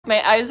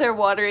My eyes are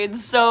watering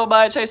so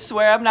much. I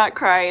swear I'm not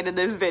crying in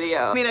this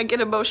video. I mean, I get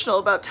emotional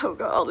about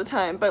Toga all the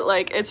time, but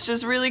like, it's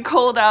just really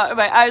cold out and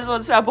my eyes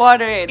won't stop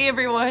watering. Hey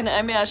everyone,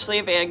 I'm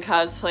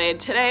ashleyandcosplay, and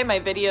today my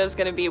video is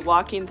going to be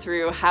walking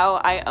through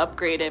how I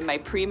upgraded my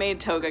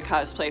pre-made Toga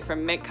cosplay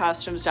from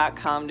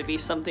Miccostumes.com to be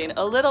something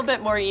a little bit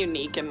more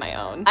unique in my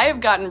own. I have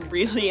gotten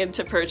really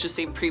into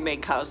purchasing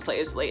pre-made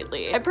cosplays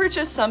lately. I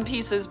purchased some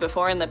pieces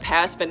before in the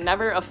past, but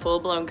never a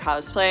full-blown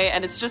cosplay,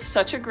 and it's just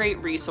such a great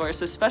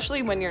resource,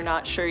 especially when you're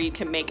not sure you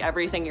can make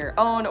everything your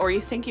own, or you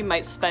think you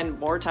might spend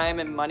more time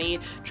and money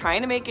trying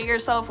to make it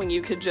yourself when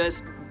you could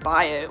just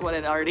buy it when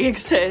it already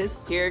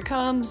exists. Here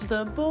comes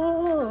the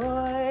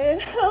boy.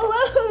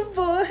 Hello,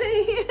 boy.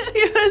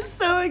 He was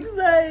so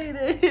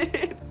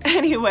excited.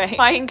 Anyway,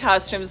 buying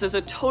costumes is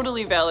a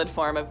totally valid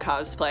form of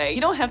cosplay.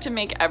 You don't have to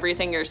make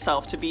everything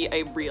yourself to be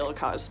a real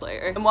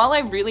cosplayer. And while I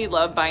really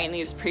love buying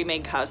these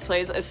pre-made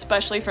cosplays,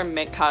 especially from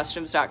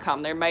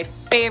Miccostumes.com, they're my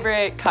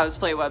favorite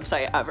cosplay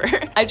website ever.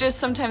 I just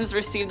sometimes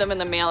receive them in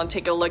the mail and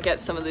take a look at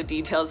some of the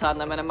details on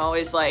them, and I'm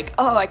always like,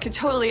 oh, I could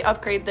totally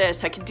upgrade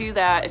this, I could do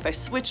that. If I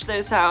switch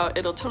this out,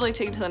 it'll totally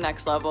take it to the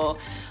next level.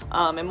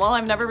 And while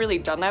I've never really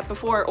done that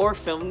before or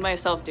filmed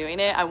myself doing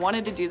it, I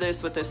wanted to do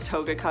this with this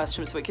Toga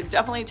costume so we could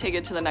definitely take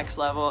it to the next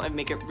level and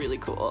make it really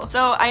cool.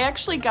 So I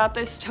actually got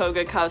this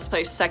Toga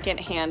cosplay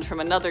secondhand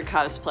from another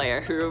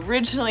cosplayer who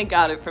originally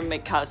got it from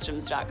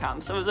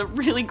Miccostumes.com, so it was a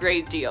really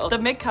great deal. The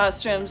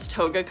Miccostumes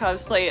Toga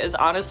cosplay is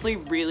honestly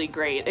really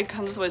great. It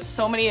comes with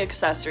so many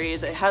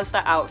accessories, it has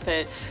the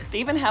outfit, they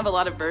even have a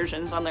lot of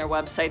versions on their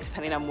website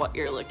depending on what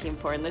you're looking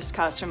for, and this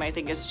costume I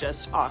think is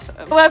just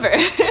awesome. However,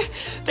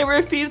 there were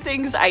a few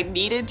things I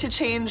needed to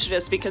change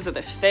just because of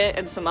the fit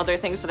and some other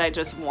things that I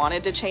just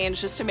wanted to change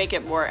just to make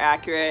it more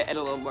accurate and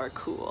a little more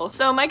cool.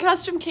 So my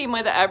costume came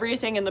with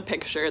everything in the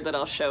picture that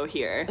I'll show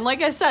here. And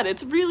like I said,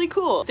 it's really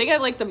cool. The thing I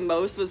liked the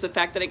most was the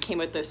fact that it came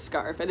with this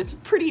scarf, and it's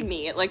pretty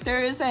neat. Like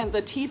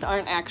the teeth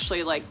aren't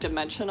actually like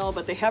dimensional,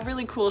 but they have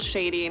really cool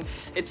shading.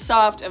 It's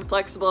soft and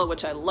flexible,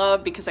 which I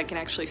love because I can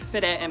actually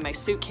fit it in my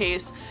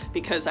suitcase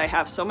because I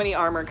have so many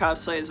armor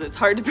cosplays that it's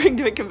hard to bring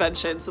to a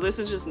convention, so this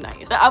is just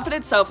nice. The outfit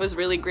itself was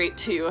really great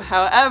too.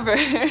 However,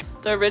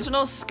 the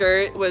original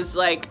skirt was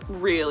like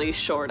really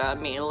short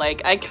on me.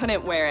 Like I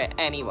couldn't wear it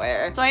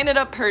anywhere. So I ended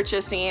up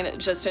purchasing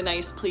just a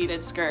nice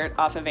pleated skirt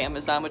off of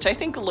Amazon, which I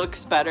think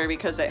looks better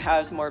because it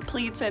has more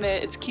pleats in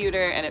it, it's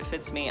cuter, and it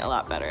fits me a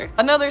lot better.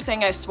 Another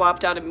thing I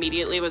swapped out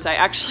immediately was I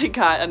actually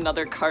got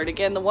another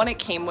cardigan. The one it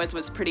came with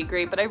was pretty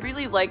great, but I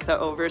really like the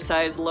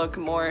oversized look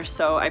more,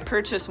 so I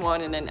purchased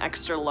one in an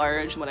extra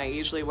large when I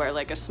usually wear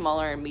like a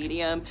smaller or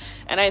medium,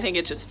 and I think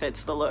it just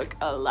fits the look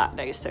a lot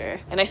nicer.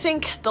 And I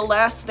think the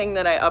last thing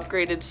that I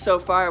upgraded so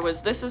far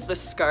was this is the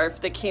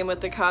scarf that came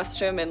with the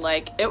costume, and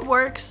like it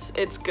works,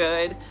 it's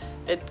good.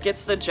 It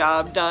gets the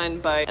job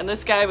done, and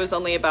this guy was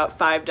only about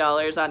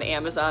 $5 on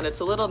Amazon. It's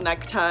a little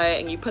necktie,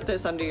 and you put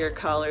this under your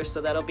collar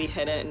so that'll be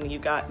hidden, and you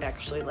got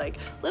actually like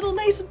little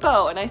nice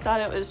bow, and I thought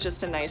it was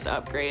just a nice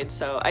upgrade,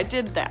 so I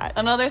did that.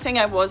 Another thing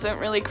I wasn't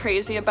really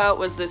crazy about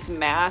was this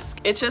mask.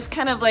 It's just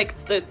kind of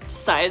like the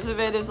size of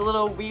it is a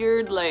little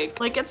weird,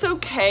 like it's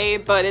okay,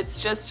 but it's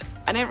just,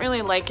 I didn't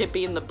really like it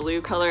being the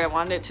blue color. I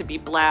wanted it to be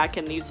black,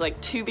 and these like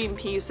tubing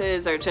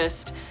pieces are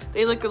just,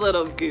 they look a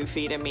little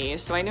goofy to me,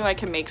 so I knew I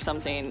could make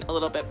something a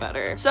little bit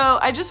better. So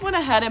I just went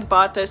ahead and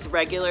bought this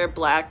regular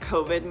black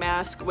COVID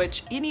mask,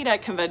 which you need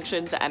at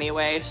conventions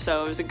anyway,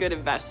 so it was a good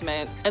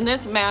investment. And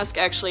this mask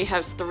actually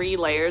has 3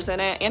 layers in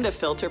it and a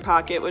filter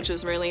pocket, which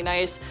is really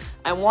nice.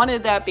 I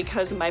wanted that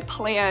because my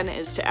plan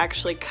is to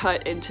actually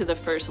cut into the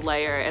first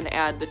layer and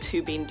add the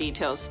tubing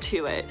details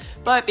to it.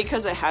 But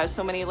because it has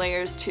so many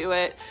layers to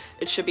it,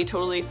 it should be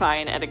totally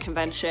fine at a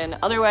convention.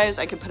 Otherwise,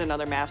 I could put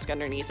another mask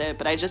underneath it,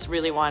 but I just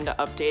really wanted to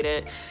update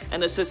it,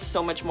 and this is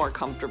so much more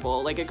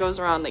comfortable. Like it goes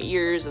around the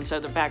ears instead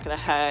of the back of the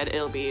head,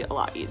 it'll be a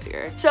lot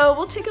easier. So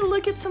we'll take a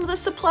look at some of the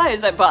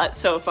supplies I bought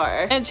so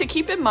far. And to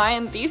keep in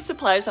mind, these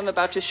supplies I'm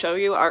about to show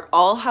you are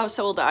all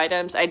household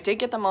items. I did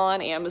get them all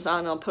on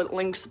Amazon, I'll put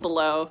links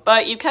below.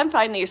 But you can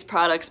find these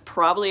products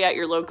probably at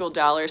your local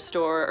dollar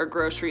store or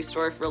grocery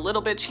store for a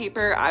little bit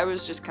cheaper. I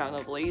was just kind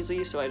of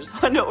lazy, so I just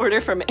wanted to order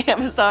from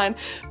Amazon.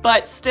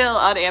 But still,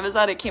 on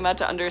Amazon, it came out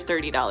to under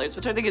 $30,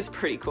 which I think is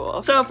pretty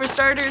cool. So for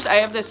starters, I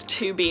have this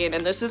tubing,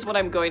 and this is what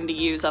I'm going to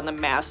use on the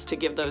mask to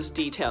give those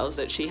details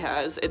that she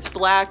has. It's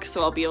black,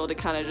 so I'll be able to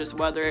kind of just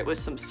weather it with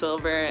some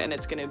silver, and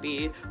it's gonna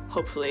be,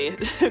 hopefully,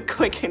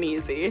 quick and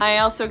easy. I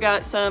also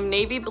got some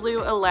navy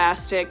blue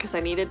elastic because I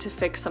needed to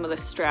fix some of the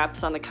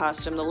straps on the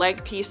costume. The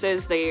leg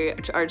pieces, they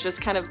are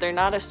just kind of, they're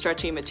not a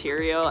stretchy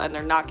material, and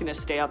they're not gonna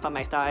stay up on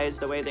my thighs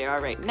the way they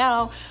are right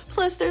now.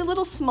 Plus, they're a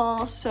little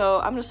small, so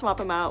I'm gonna swap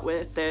them out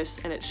with this,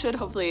 and it should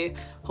hopefully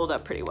hold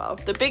up pretty well.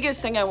 The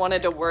biggest thing I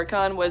wanted to work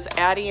on was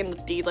adding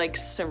the like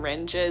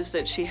syringes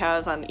that she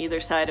has on either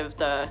side of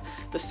the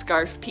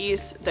scarf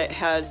piece that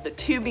has the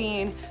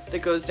tubing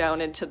that goes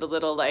down into the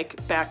little like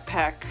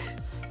backpack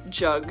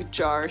jug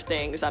jar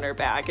things on her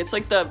back. It's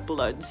like the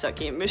blood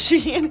sucking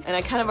machine. And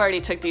I kind of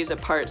already took these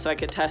apart so I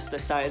could test the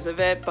size of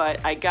it,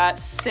 but I got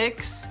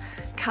 6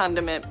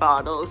 condiment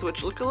bottles,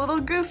 which look a little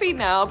goofy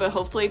now, but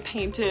hopefully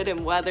painted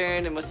and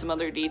weathered and with some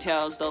other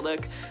details, they'll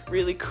look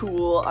really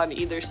cool on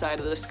either side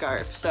of the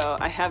scarf. So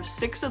I have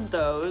 6 of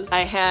those.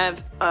 I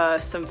have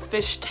some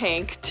fish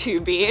tank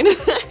tubing.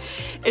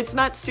 It's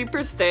not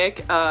super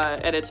thick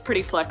and it's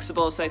pretty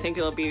flexible, so I think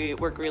it'll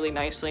work really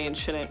nicely and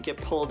shouldn't get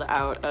pulled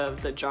out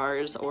of the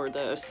jars or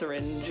the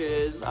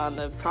syringes on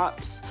the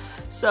props.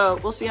 So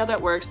we'll see how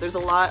that works. There's a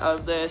lot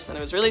of this and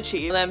it was really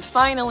cheap. And then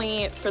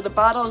finally, for the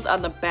bottles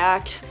on the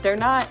back, they're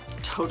not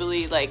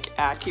totally like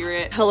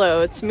accurate.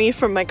 Hello, it's me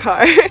from my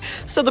car.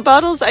 So the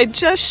bottles I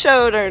just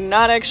showed are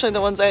not actually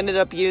the ones I ended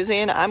up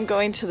using. I'm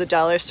going to the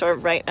dollar store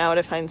right now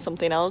to find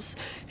something else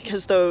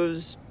because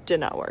those did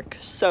not work.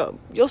 So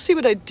you'll see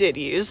what I did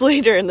use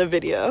later in the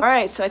video.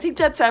 Alright, so I think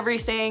that's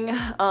everything.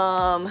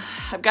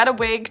 I've got a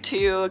wig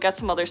too, got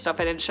some other stuff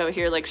I didn't show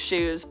here like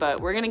shoes, but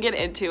we're gonna get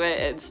into it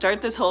and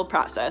start this whole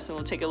process and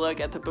we'll take a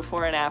look at the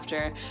before and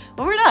after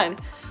when we're done.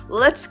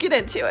 Let's get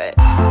into it.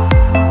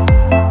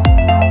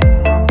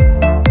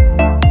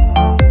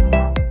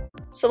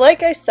 So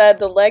like I said,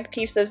 the leg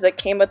pieces that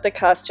came with the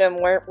costume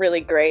weren't really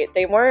great.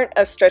 They weren't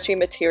a stretchy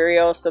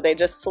material, so they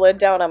just slid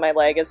down on my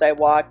leg as I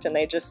walked and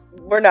they just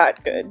were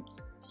not good.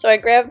 So I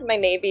grabbed my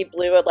navy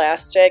blue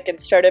elastic and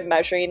started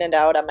measuring it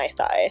out on my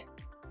thigh.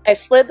 I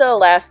slid the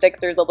elastic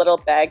through the little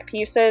bag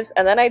pieces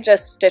and then I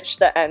just stitched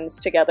the ends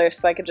together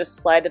so I could just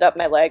slide it up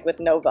my leg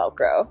with no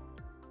Velcro.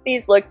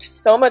 These looked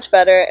so much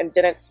better and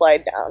didn't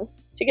slide down.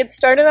 To get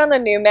started on the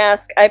new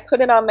mask, I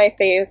put it on my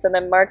face and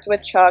then marked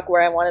with chalk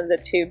where I wanted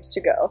the tubes to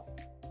go.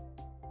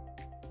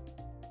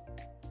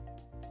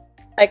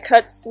 I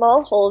cut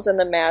small holes in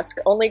the mask,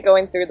 only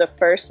going through the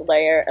first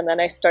layer, and then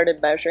I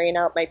started measuring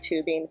out my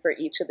tubing for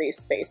each of these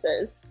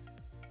spaces.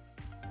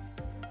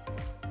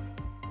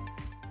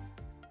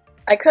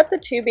 I cut the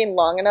tubing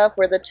long enough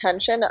where the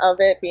tension of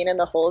it being in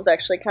the holes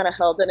actually kind of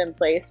held it in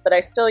place, but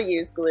I still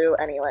used glue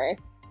anyway.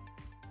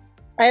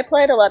 I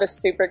applied a lot of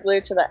super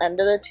glue to the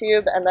end of the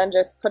tube and then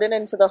just put it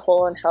into the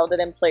hole and held it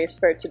in place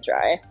for it to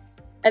dry.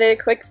 I did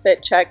a quick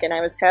fit check and I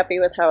was happy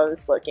with how it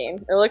was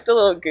looking. It looked a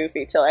little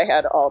goofy till I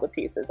had all the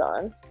pieces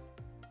on.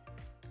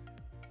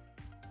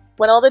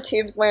 When all the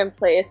tubes were in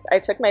place, I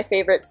took my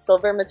favorite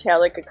silver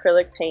metallic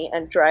acrylic paint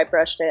and dry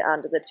brushed it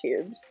onto the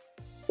tubes.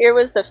 Here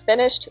was the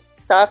finished,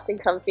 soft and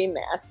comfy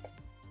mask.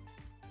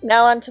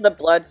 Now onto the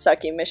blood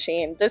sucking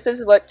machine. This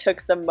is what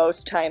took the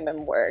most time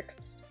and work.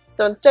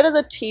 So instead of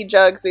the tea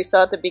jugs we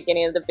saw at the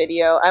beginning of the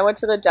video, I went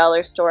to the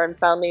dollar store and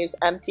found these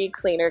empty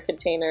cleaner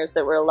containers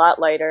that were a lot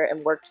lighter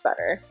and worked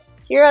better.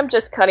 Here I'm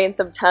just cutting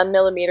some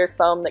 10mm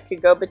foam that could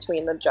go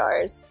between the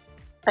jars.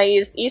 I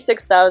used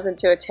E6000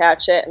 to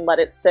attach it and let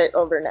it sit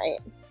overnight.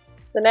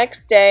 The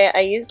next day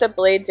I used a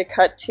blade to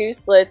cut 2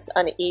 slits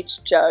on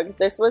each jug.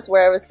 This was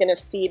where I was going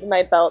to feed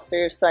my belt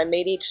through, so I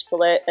made each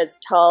slit as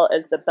tall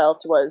as the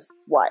belt was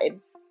wide.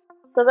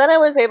 So then I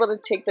was able to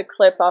take the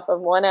clip off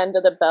of one end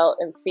of the belt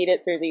and feed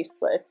it through these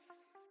slits.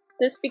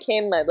 This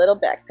became my little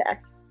backpack.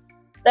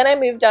 Then I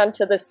moved on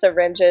to the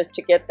syringes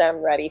to get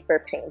them ready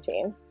for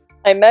painting.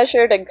 I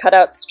measured and cut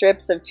out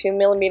strips of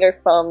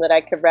 2mm foam that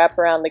I could wrap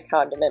around the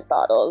condiment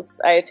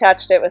bottles. I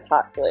attached it with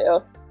hot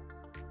glue.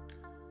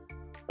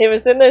 It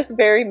was in this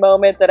very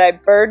moment that I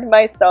burned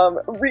my thumb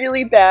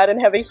really bad and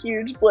have a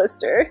huge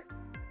blister.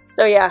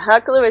 So yeah,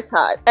 hot glue is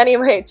hot.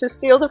 Anyway, to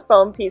seal the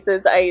foam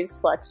pieces, I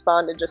used Flex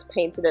Bond and just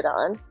painted it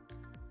on.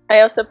 I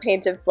also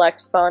painted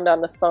Flex Bond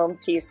on the foam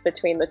piece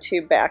between the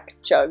 2 back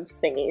jug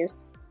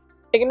thingies.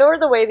 Ignore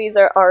the way these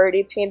are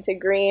already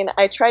painted green.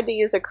 I tried to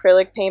use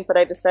acrylic paint, but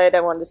I decided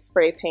I wanted to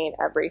spray paint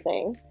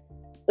everything.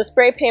 The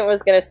spray paint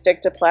was going to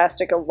stick to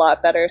plastic a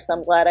lot better, so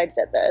I'm glad I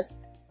did this.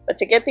 But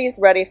to get these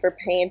ready for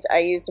paint, I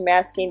used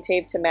masking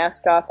tape to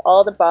mask off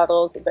all the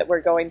bottles that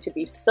were going to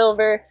be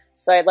silver,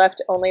 so I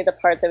left only the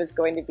part that was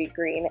going to be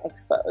green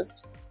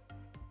exposed.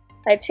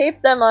 I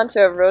taped them onto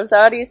a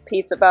Rosati's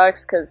pizza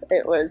box because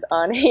it was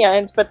on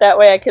hand, but that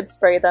way I could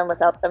spray them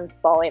without them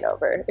falling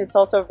over. It's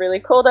also really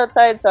cold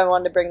outside, so I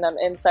wanted to bring them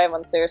inside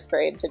once they're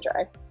sprayed to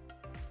dry.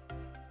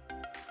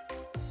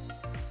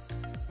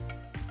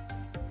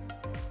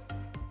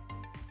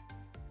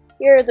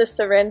 Here are the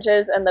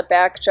syringes and the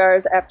back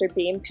jars after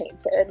being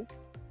painted.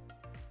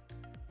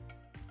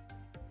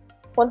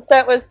 Once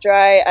that was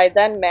dry, I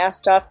then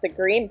masked off the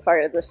green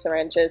part of the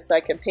syringes so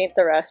I could paint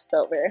the rest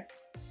silver.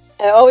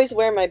 I always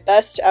wear my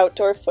best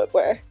outdoor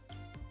footwear.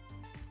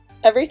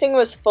 Everything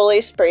was fully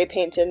spray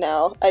painted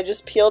now. I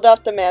just peeled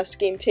off the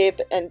masking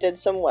tape and did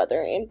some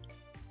weathering.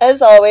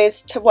 As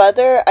always, to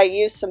weather, I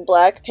used some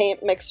black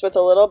paint mixed with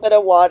a little bit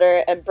of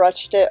water and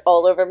brushed it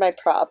all over my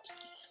props.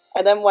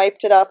 I then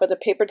wiped it off with a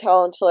paper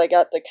towel until I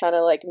got the kind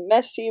of like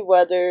messy,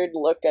 weathered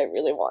look I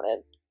really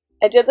wanted.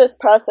 I did this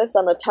process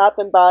on the top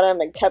and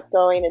bottom and kept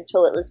going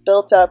until it was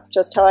built up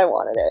just how I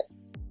wanted it.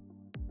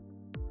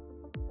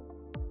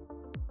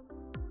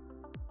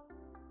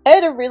 I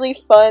had a really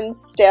fun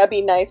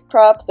stabby knife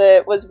prop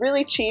that was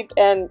really cheap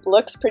and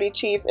looks pretty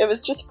cheap. It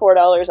was just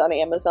 $4 on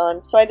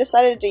Amazon, so I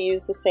decided to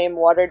use the same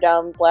watered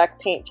down black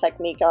paint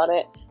technique on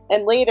it,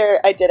 and later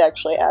I did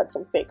actually add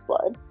some fake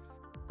blood.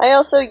 I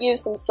also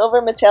used some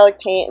silver metallic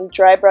paint and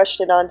dry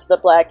brushed it onto the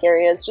black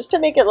areas just to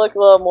make it look a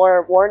little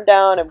more worn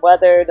down and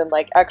weathered and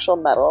like actual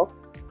metal.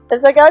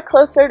 As I got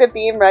closer to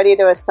being ready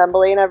to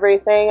assembling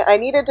everything, I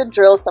needed to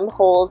drill some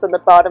holes in the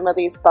bottom of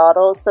these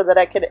bottles so that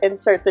I could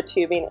insert the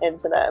tubing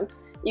into them.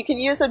 You could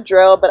use a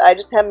drill, but I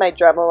just had my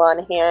Dremel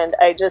on hand.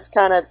 I just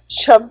kind of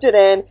shoved it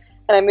in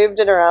and I moved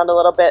it around a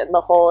little bit in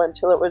the hole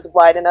until it was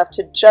wide enough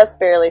to just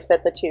barely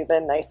fit the tube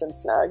in nice and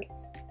snug.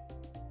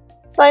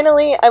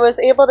 Finally, I was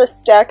able to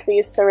stack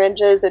these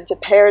syringes into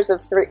pairs of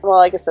 3, well,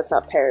 I guess that's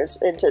not pairs,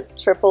 into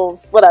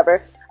triples,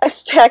 whatever. I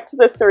stacked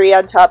the 3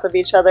 on top of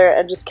each other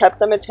and just kept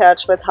them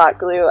attached with hot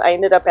glue. I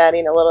ended up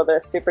adding a little bit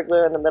of super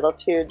glue in the middle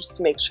too, just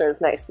to make sure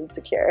it's nice and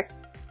secure.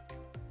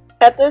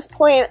 At this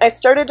point, I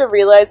started to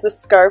realize the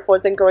scarf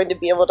wasn't going to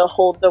be able to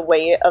hold the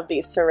weight of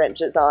these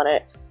syringes on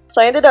it.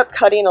 So I ended up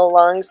cutting a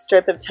long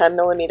strip of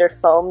 10mm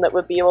foam that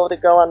would be able to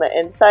go on the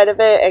inside of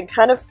it and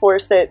kind of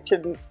force it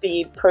to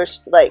be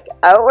pushed like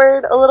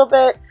outward a little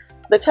bit.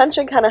 The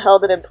tension kind of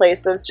held it in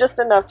place, but it was just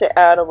enough to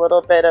add a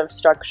little bit of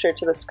structure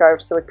to the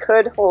scarf so it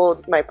could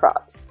hold my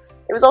props.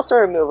 It was also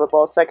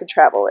removable so I could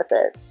travel with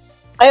it.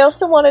 I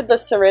also wanted the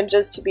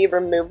syringes to be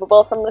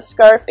removable from the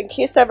scarf in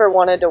case I ever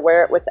wanted to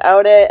wear it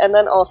without it, and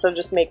then also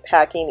just make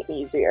packing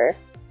easier.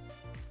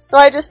 So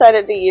I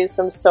decided to use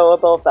some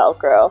sewable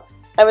Velcro.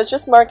 I was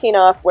just marking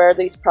off where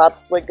these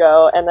props would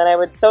go, and then I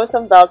would sew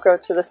some Velcro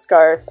to the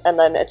scarf and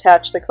then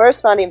attach the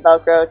corresponding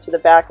Velcro to the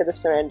back of the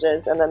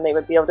syringes, and then they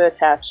would be able to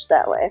attach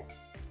that way.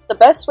 The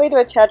best way to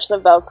attach the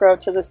Velcro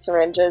to the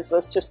syringes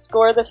was to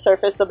score the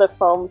surface of the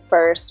foam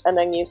first and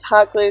then use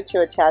hot glue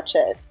to attach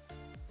it.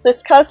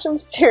 This costume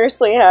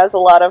seriously has a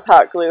lot of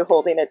hot glue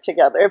holding it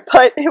together,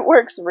 but it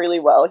works really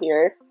well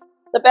here.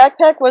 The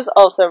backpack was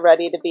also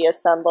ready to be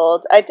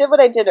assembled. I did what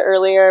I did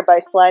earlier by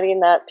sliding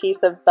that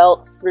piece of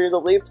belt through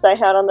the loops I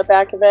had on the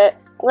back of it,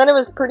 and then it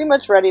was pretty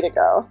much ready to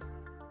go.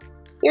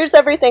 Here's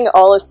everything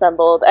all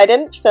assembled. I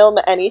didn't film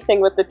anything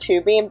with the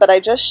tubing, but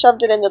I just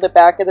shoved it into the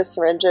back of the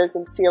syringes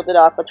and sealed it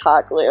off with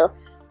hot glue.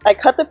 I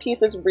cut the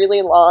pieces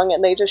really long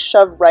and they just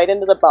shove right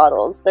into the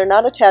bottles. They're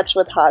not attached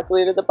with hot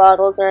glue to the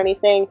bottles or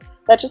anything.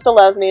 That just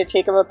allows me to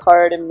take them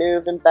apart and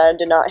move and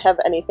bend and not have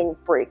anything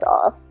break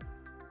off.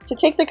 To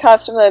take the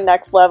costume to the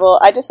next level,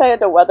 I decided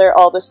to weather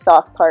all the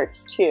soft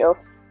parts too.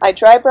 I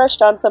dry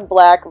brushed on some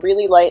black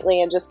really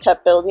lightly and just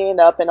kept building it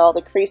up in all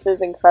the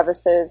creases and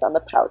crevices on the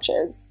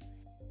pouches.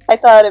 I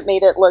thought it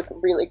made it look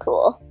really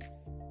cool.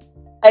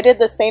 I did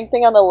the same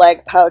thing on the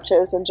leg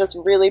pouches and just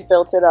really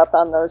built it up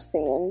on those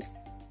seams.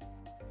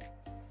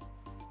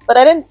 But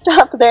I didn't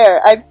stop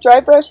there. I dry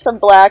brushed some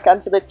black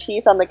onto the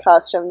teeth on the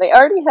costume. They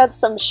already had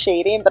some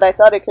shading, but I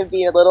thought it could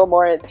be a little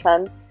more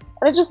intense,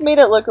 and it just made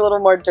it look a little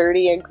more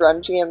dirty and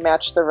grungy and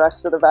match the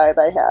rest of the vibe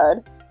I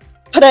had.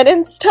 But I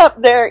didn't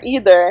stop there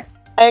either.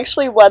 I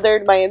actually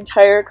weathered my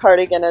entire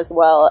cardigan as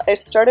well. I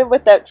started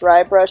with that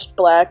dry brushed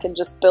black and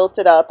just built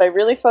it up. I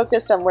really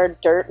focused on where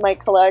dirt might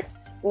collect,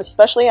 and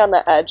especially on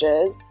the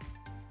edges.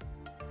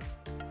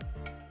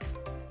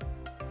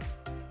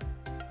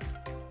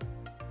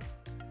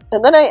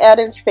 And then I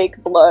added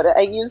fake blood. I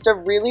used a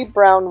really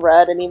brown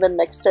red and even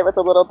mixed it with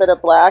a little bit of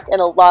black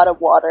and a lot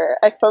of water.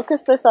 I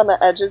focused this on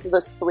the edges of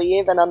the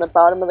sleeve and on the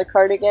bottom of the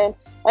cardigan.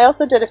 I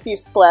also did a few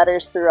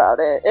splatters throughout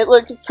it. It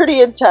looked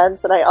pretty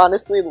intense and I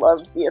honestly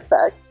loved the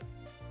effect.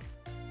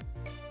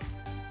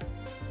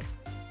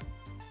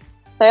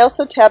 I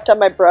also tapped on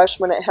my brush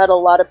when it had a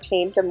lot of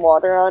paint and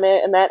water on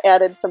it, and that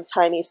added some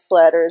tiny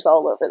splatters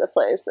all over the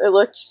place. It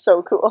looked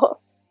so cool.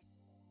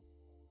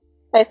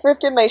 I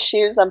thrifted my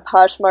shoes on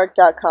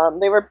Poshmark.com.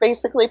 They were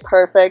basically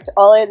perfect.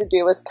 All I had to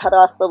do was cut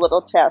off the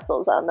little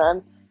tassels on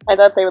them. I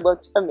thought they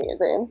looked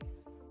amazing.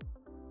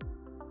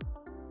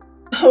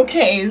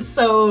 Okay,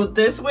 so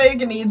this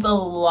wig needs a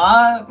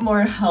lot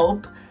more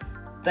help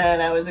than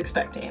I was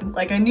expecting.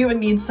 Like, I knew it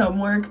needs some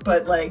work,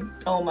 but like,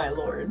 oh my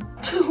lord.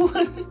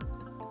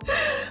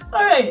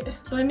 Alright,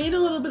 so I made a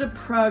little bit of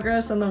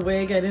progress on the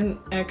wig. I didn't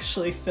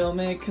actually film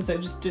it because I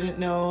just didn't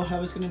know how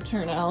it was going to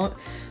turn out.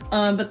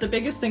 But the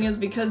biggest thing is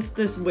because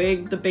this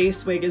wig, the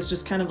base wig, is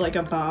just kind of like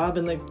a bob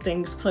and the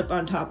things clip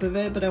on top of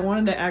it, but I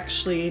wanted to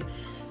actually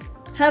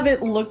have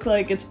it look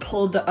like it's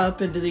pulled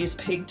up into these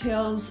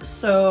pigtails.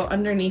 So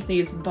underneath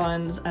these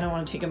buns, I don't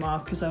want to take them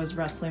off because I was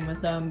wrestling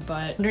with them,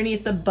 but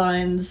underneath the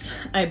buns,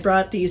 I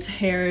brought these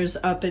hairs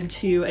up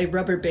into a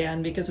rubber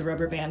band because a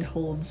rubber band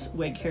holds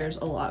wig hairs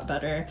a lot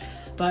better.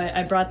 But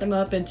I brought them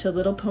up into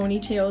little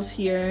ponytails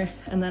here,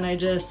 and then I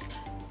just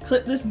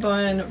clip this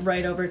bun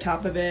right over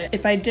top of it.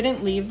 If I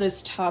didn't leave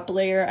this top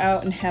layer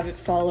out and have it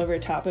fall over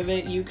top of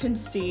it, you can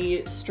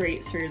see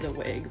straight through the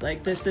wig.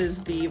 Like, this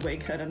is the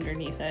wig hood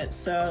underneath it,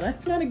 so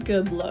that's not a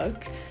good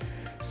look.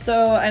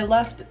 So I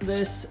left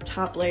this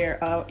top layer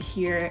out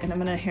here, and I'm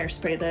gonna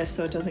hairspray this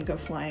so it doesn't go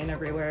flying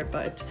everywhere,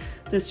 but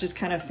this just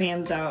kind of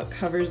fans out,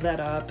 covers that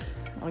up.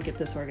 I'll get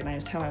this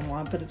organized how I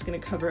want, but it's gonna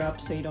cover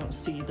up so you don't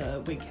see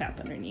the wig cap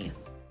underneath.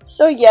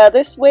 So yeah,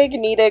 this wig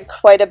needed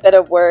quite a bit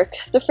of work.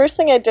 The first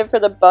thing I did for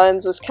the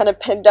buns was kind of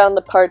pin down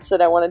the parts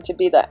that I wanted to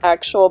be the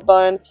actual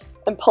bun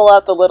and pull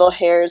out the little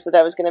hairs that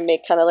I was going to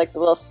make kind of like the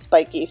little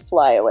spiky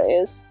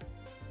flyaways.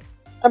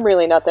 I'm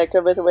really not that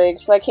good with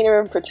wigs, so I can't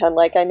even pretend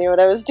like I knew what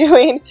I was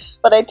doing,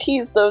 but I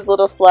teased those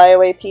little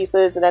flyaway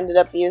pieces and ended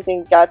up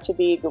using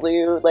got-to-be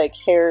glue, like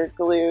hair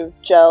glue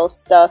gel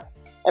stuff,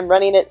 and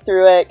running it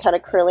through it, kind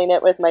of curling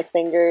it with my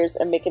fingers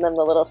and making them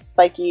the little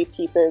spiky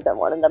pieces I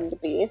wanted them to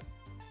be.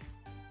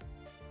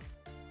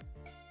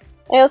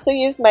 I also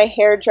used my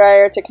hair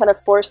dryer to kind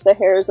of force the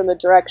hairs in the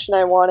direction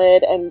I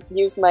wanted and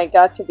used my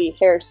got-to-be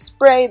hair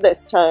spray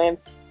this time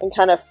and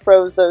kind of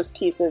froze those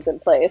pieces in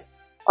place.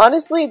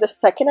 Honestly, the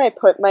second I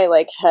put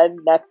my head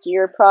neck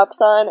gear props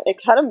on, it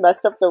kind of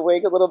messed up the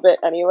wig a little bit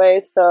anyway,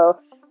 so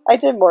I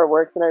did more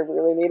work than I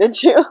really needed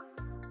to.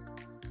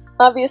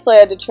 Obviously I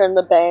had to trim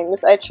the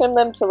bangs. I trimmed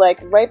them to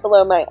right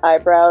below my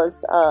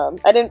eyebrows.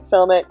 I didn't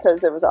film it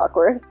because it was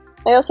awkward.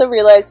 I also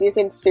realized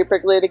using super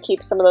glue to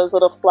keep some of those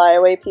little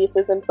flyaway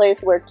pieces in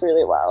place worked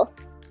really well.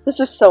 This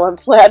is so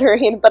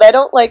unflattering, but I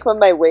don't like when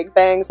my wig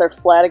bangs are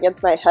flat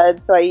against my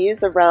head, so I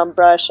use a round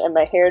brush and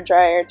my hair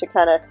dryer to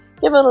kind of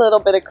give them a little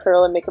bit of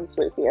curl and make them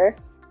floofier.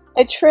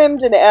 I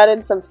trimmed and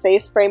added some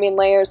face framing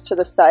layers to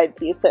the side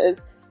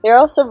pieces. They're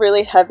also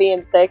really heavy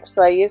and thick,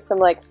 so I used some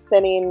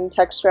thinning,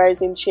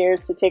 texturizing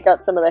shears to take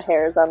out some of the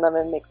hairs on them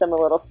and make them a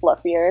little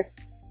fluffier.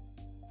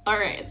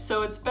 Alright,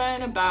 so it's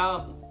been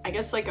about, I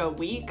guess a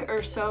week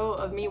or so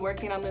of me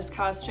working on this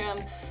costume.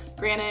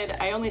 Granted,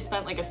 I only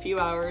spent a few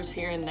hours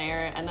here and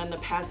there, and then the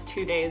past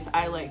 2 days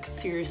I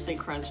seriously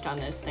crunched on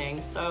this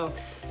thing. So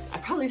I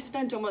probably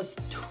spent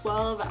almost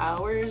 12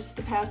 hours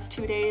the past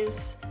 2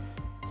 days.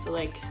 So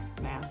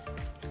math.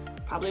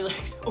 Probably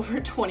over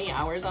 20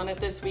 hours on it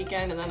this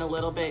weekend, and then a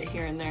little bit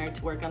here and there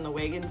to work on the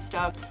wig and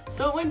stuff.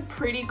 So it went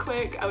pretty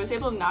quick. I was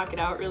able to knock it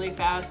out really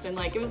fast, and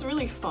it was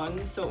really fun,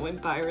 so it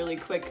went by really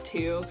quick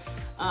too.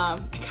 I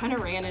kind of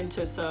ran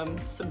into some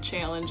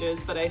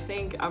challenges, but I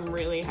think I'm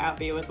really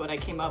happy with what I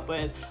came up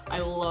with. I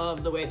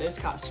love the way this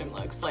costume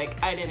looks.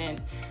 I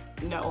didn't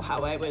know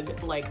how I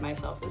would like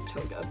myself as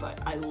Toga, but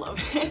I love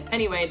it.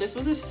 Anyway, this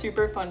was a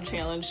super fun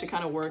challenge to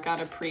kind of work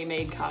out a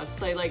pre-made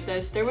cosplay like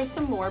this. There was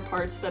some more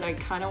parts that I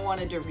kind of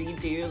wanted to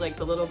redo, like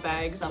the little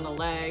bags on the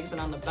legs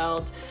and on the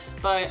belt,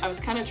 but I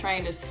was kind of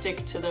trying to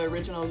stick to the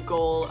original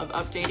goal of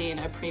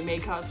updating a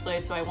pre-made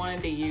cosplay, so I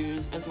wanted to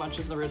use as much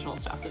of the original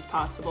stuff as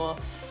possible.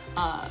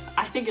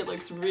 I think it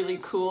looks really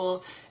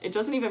cool. It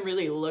doesn't even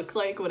really look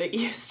like what it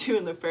used to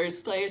in the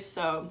first place,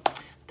 so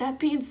that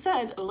being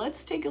said,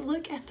 let's take a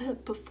look at the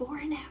before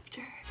and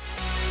after.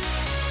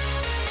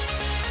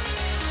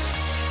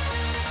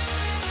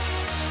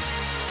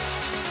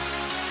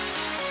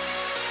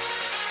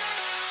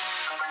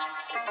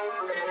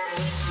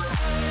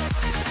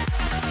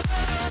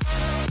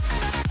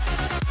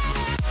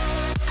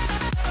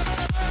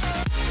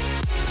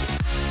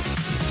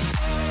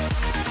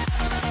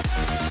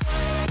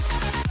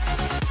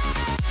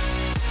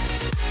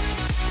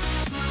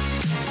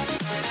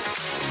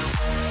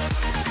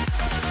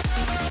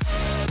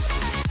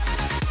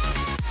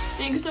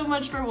 Thanks so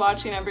much for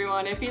watching,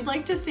 everyone. If you'd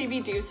like to see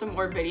me do some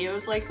more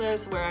videos like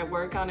this where I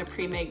work on a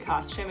pre-made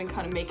costume and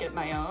kind of make it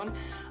my own,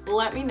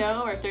 let me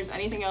know, or if there's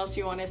anything else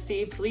you want to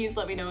see, please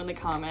let me know in the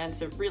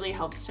comments. It really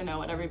helps to know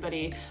what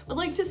everybody would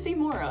like to see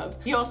more of.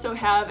 If you also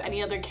have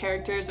any other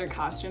characters or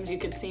costumes you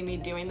could see me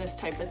doing this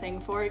type of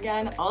thing for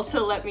again,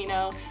 also let me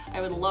know.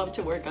 I would love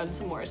to work on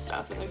some more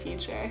stuff in the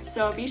future.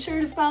 So be sure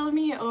to follow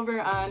me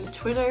over on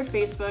Twitter,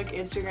 Facebook,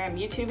 Instagram,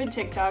 YouTube, and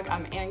TikTok.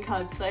 I'm Ann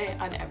Cosplay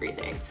on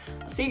everything.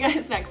 I'll see you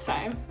guys next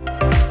time.